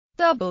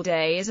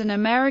Doubleday is an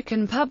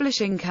American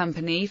publishing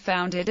company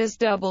founded as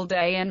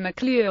Doubleday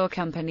McClure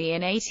Company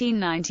in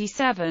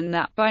 1897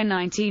 that by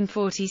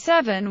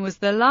 1947 was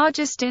the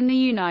largest in the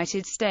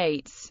United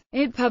States.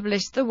 It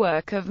published the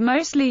work of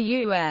mostly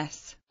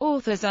U.S.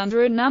 authors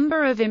under a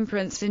number of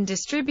imprints and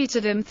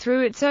distributed them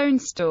through its own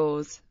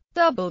stores.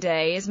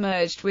 Doubleday is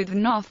merged with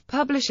Knopf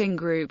Publishing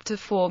Group to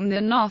form the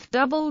Knopf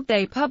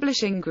Doubleday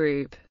Publishing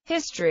Group.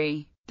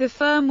 History. The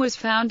firm was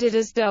founded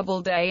as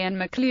Doubleday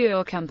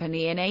McClure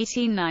Company in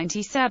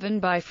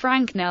 1897 by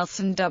Frank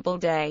Nelson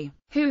Doubleday,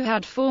 who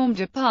had formed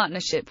a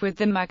partnership with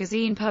the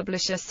magazine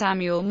publisher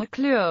Samuel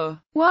McClure.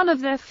 One of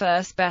their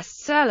first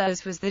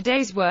bestsellers was The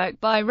Day's Work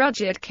by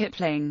Rudyard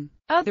Kipling.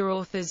 Other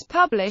authors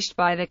published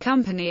by the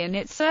company in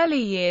its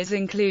early years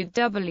include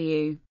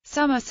W.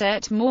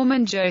 Somerset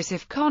Maugham,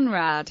 Joseph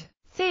Conrad,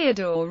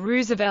 Theodore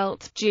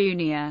Roosevelt,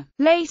 Jr.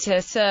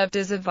 Later served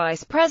as a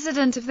vice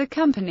president of the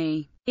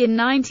company. In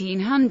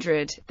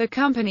 1900, the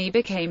company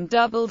became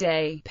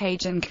Doubleday,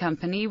 Page &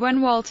 Company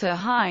when Walter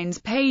Hines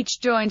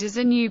Page joined as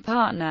a new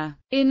partner.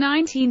 In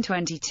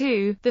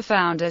 1922, the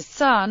founder's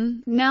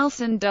son,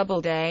 Nelson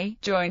Doubleday,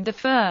 joined the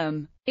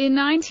firm. In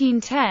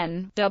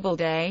 1910,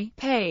 Doubleday,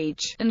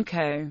 Page &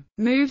 Co.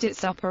 moved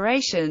its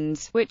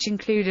operations, which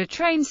include a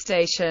train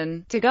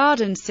station, to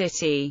Garden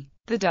City.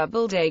 The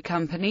Doubleday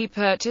Company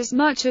purchased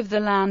much of the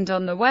land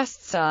on the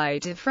west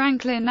side of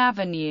Franklin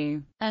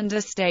Avenue, and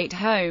estate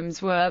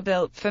homes were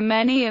built for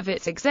many of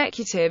its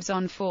executives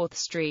on 4th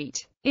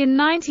Street. In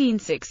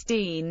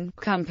 1916,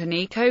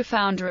 company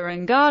co-founder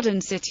and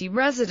Garden City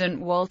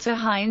resident Walter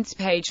Hines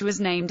Page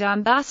was named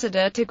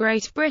ambassador to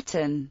Great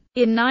Britain.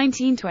 In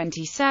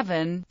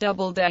 1927,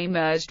 Doubleday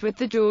merged with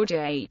the George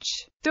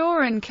H.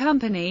 Doran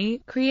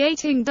Company,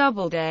 creating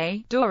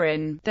Doubleday,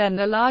 Doran, then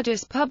the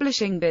largest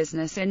publishing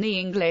business in the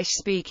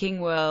English-speaking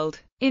world.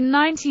 In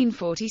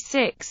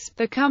 1946,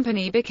 the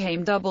company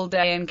became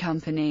Doubleday &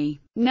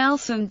 Company.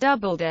 Nelson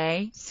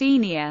Doubleday,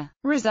 Sr.,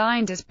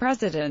 resigned as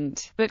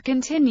president, but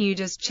continued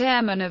as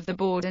chairman of the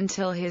board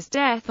until his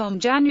death on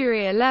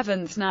January 11,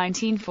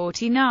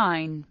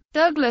 1949.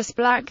 Douglas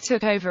Black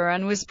took over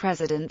and was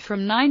president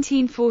from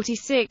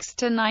 1946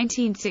 to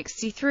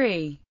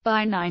 1963.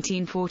 By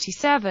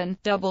 1947,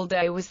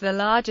 Doubleday was the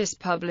largest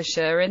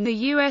publisher in the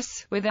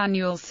U.S., with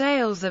annual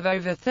sales of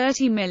over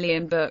 30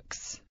 million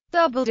books.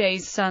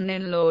 Doubleday's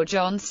son-in-law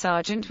John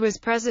Sargent was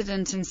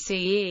president and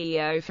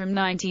CEO from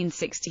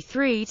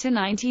 1963 to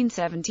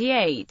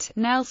 1978.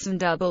 Nelson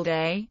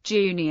Doubleday,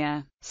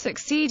 Jr.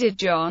 succeeded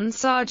John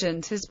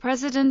Sargent as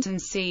president and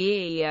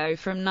CEO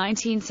from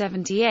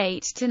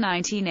 1978 to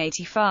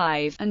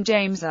 1985, and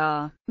James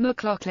R.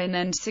 McLaughlin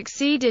and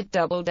succeeded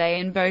Doubleday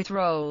in both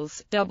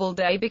roles,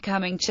 Doubleday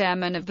becoming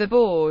chairman of the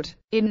board.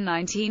 In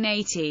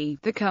 1980,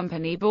 the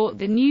company bought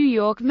the New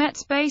York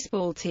Mets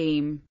baseball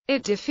team.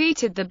 It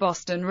defeated the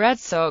Boston Red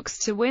Sox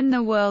to win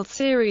the World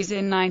Series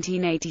in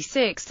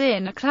 1986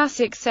 in a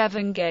classic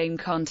 7-game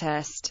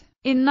contest.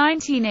 In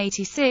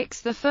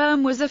 1986, the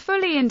firm was a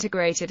fully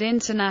integrated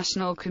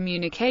international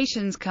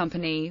communications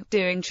company,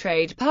 doing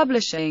trade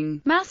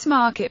publishing,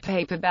 mass-market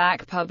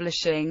paperback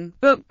publishing,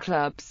 book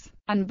clubs,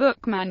 and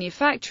book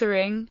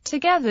manufacturing,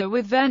 together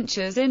with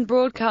ventures in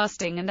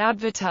broadcasting and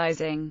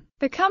advertising.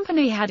 The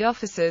company had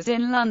offices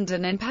in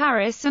London and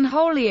Paris and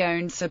wholly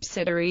owned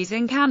subsidiaries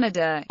in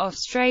Canada,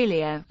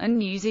 Australia, and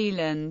New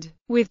Zealand,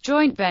 with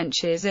joint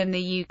ventures in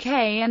the UK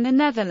and the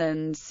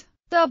Netherlands.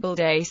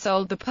 Doubleday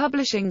sold the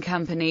publishing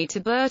company to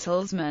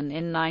Bertelsmann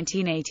in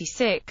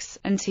 1986,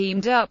 and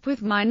teamed up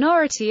with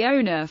minority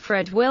owner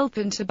Fred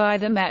Wilpon to buy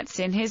the Mets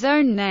in his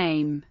own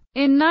name.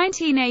 In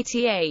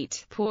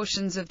 1988,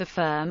 portions of the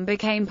firm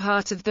became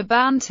part of the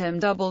Bantam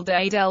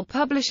Doubleday Dell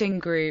Publishing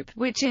Group,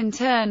 which in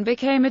turn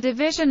became a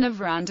division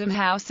of Random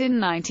House in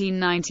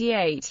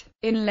 1998.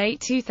 In late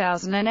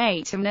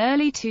 2008 and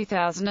early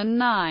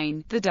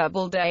 2009, the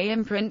Doubleday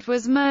imprint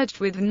was merged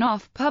with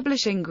Knopf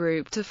Publishing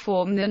Group to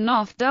form the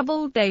Knopf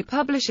Doubleday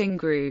Publishing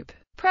Group.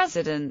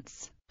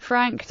 Presidents: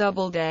 Frank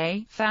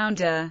Doubleday,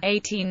 founder,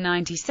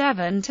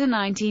 1897 to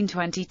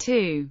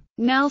 1922.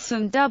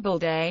 Nelson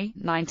Doubleday,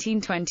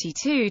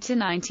 1922 to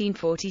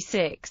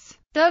 1946.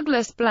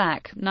 Douglas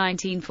Black,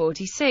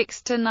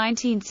 1946 to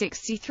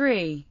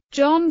 1963.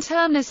 John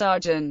Turner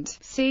Sargent,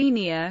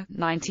 Sr.,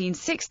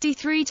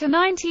 1963 to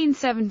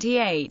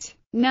 1978.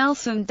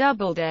 Nelson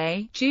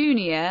Doubleday,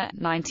 Jr.,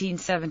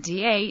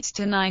 1978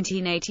 to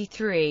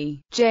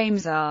 1983.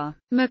 James R.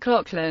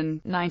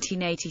 McLaughlin,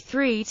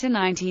 1983 to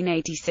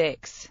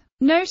 1986.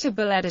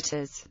 Notable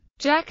editors: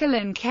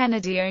 Jacqueline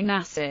Kennedy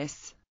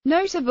Onassis.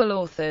 Notable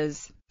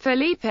authors: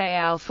 Felipe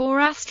Alfor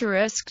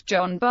 *,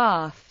 John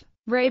Barth,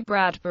 Ray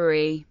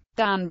Bradbury,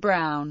 Dan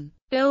Brown,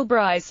 Bill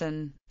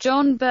Bryson,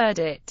 John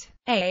Burdett,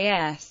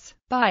 A.S.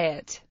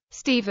 Byatt,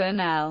 Stephen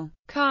L.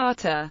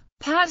 Carter,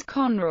 Pat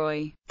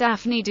Conroy,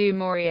 Daphne du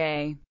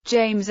Maurier,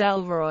 James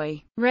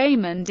Elroy,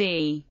 Raymond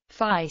E.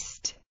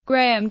 Feist,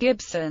 Graham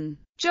Gibson,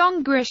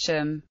 John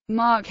Grisham,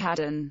 Mark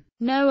Haddon,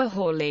 Noah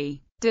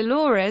Hawley,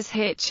 Dolores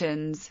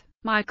Hitchens,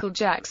 Michael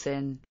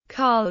Jackson,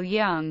 Carl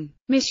Jung,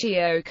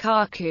 Michio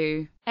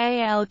Kaku,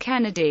 A.L.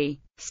 Kennedy,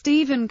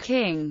 Stephen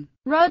King,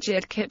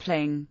 Rudyard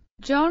Kipling,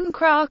 John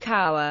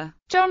Krakauer,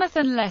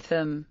 Jonathan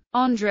Lethem,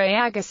 Andre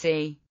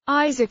Agassi,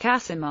 Isaac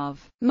Asimov,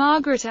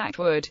 Margaret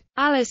Atwood,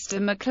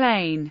 Alistair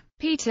MacLean,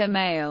 Peter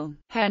Mayle,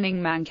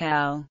 Henning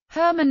Mankell,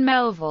 Herman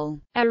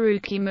Melville,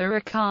 Haruki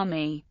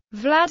Murakami,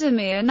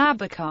 Vladimir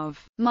Nabokov,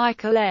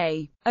 Michael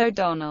A.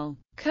 O'Donnell,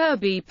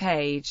 Kirby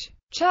Page,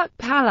 Chuck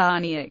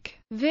Palahniuk,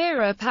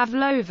 Vera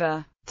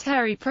Pavlova,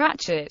 Terry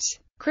Pratchett,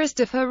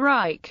 Christopher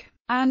Reich,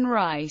 Anne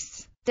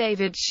Rice,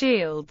 David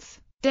Shields,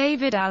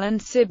 David Allen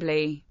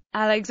Sibley,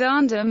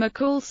 Alexander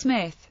McCall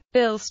Smith,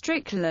 Bill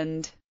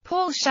Strickland,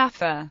 Paul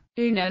Schaffer,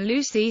 Una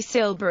Lucy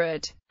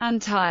Silberud, Ann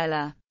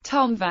Tyler,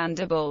 Tom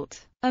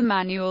Vanderbilt,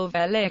 Emmanuel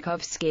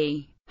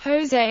Velikovsky,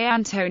 Jose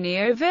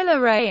Antonio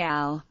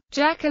Villarreal,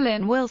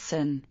 Jacqueline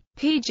Wilson,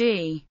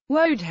 P.G.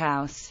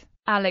 Wodehouse,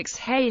 Alex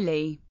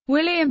Haley,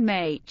 William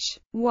H.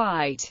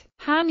 White,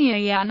 Hanya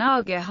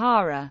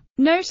Yanagihara.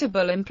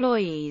 Notable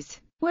employees: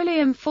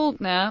 William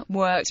Faulkner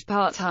worked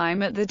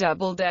part-time at the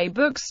Doubleday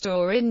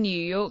bookstore in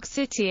New York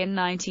City in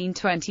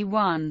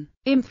 1921.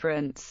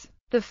 Imprints: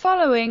 the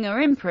following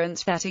are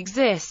imprints that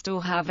exist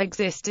or have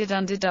existed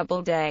under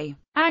Doubleday.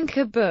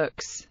 Anchor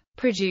Books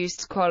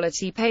produced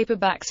quality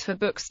paperbacks for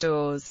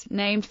bookstores,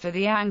 named for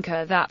the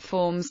anchor that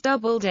forms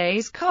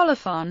Doubleday's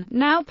colophon,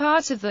 now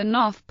part of the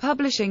Knopf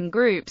Publishing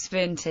Group's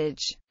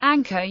Vintage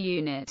Anchor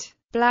unit.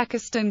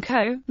 Blackiston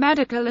Co.,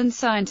 medical and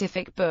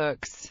scientific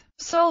books,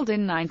 sold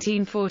in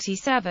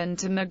 1947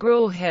 to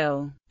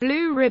McGraw-Hill.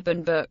 Blue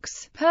Ribbon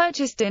Books,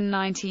 purchased in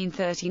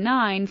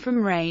 1939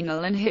 from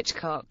Raynal and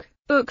Hitchcock.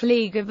 Book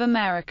League of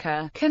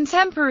America,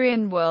 contemporary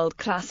and world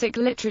classic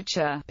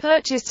literature,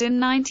 purchased in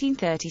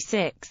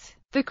 1936.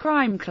 The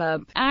Crime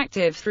Club,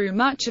 active through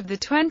much of the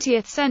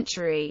 20th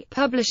century,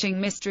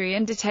 publishing mystery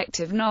and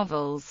detective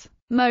novels,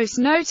 most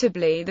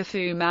notably the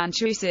Fu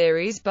Manchu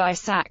series by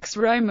Sax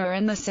Rohmer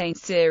and the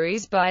Saints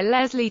series by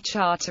Leslie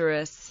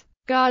Charteris.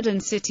 Garden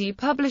City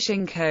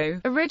Publishing Co.,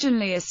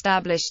 originally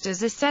established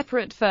as a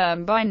separate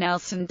firm by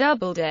Nelson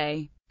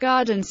Doubleday.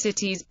 Garden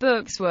City's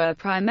books were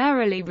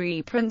primarily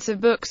reprints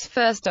of books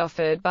first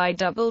offered by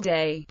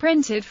Doubleday,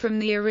 printed from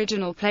the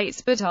original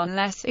plates but on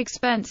less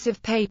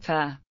expensive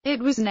paper. It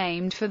was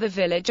named for the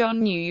village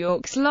on New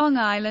York's Long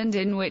Island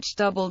in which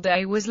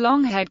Doubleday was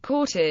long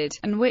headquartered,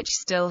 and which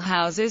still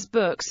houses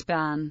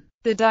Bookspan,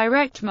 the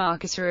direct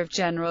marketer of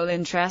general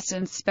interest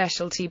and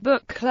specialty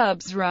book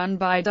clubs run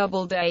by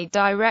Doubleday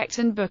Direct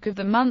and Book of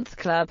the Month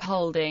Club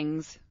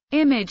Holdings.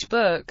 Image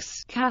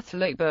Books,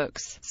 Catholic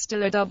Books,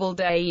 still a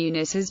Doubleday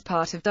unit as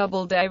part of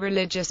Doubleday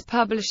Religious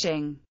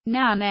Publishing.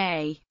 Nan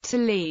A.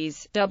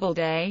 Talese,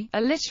 Doubleday,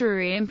 a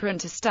literary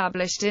imprint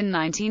established in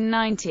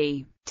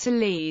 1990.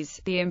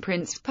 Talese, the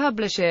imprint's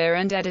publisher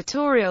and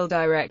editorial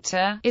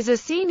director, is a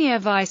senior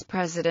vice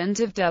president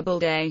of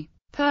Doubleday.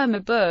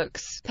 Perma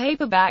Books,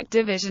 paperback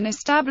division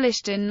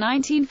established in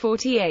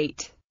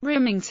 1948.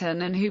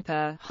 Remington and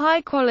Hooper,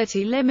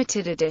 high-quality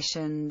limited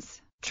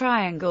editions.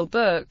 Triangle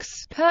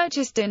Books,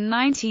 purchased in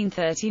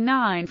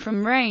 1939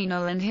 from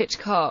Raynal and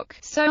Hitchcock,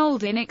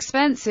 sold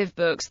inexpensive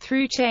books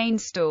through chain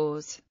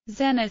stores.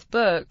 Zenith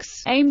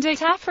Books, aimed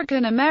at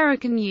African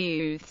American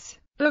youths.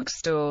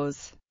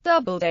 Bookstores.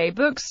 Doubleday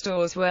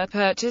bookstores were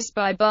purchased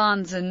by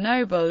Barnes &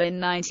 Noble in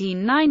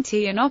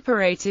 1990 and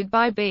operated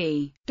by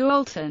B.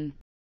 Dalton.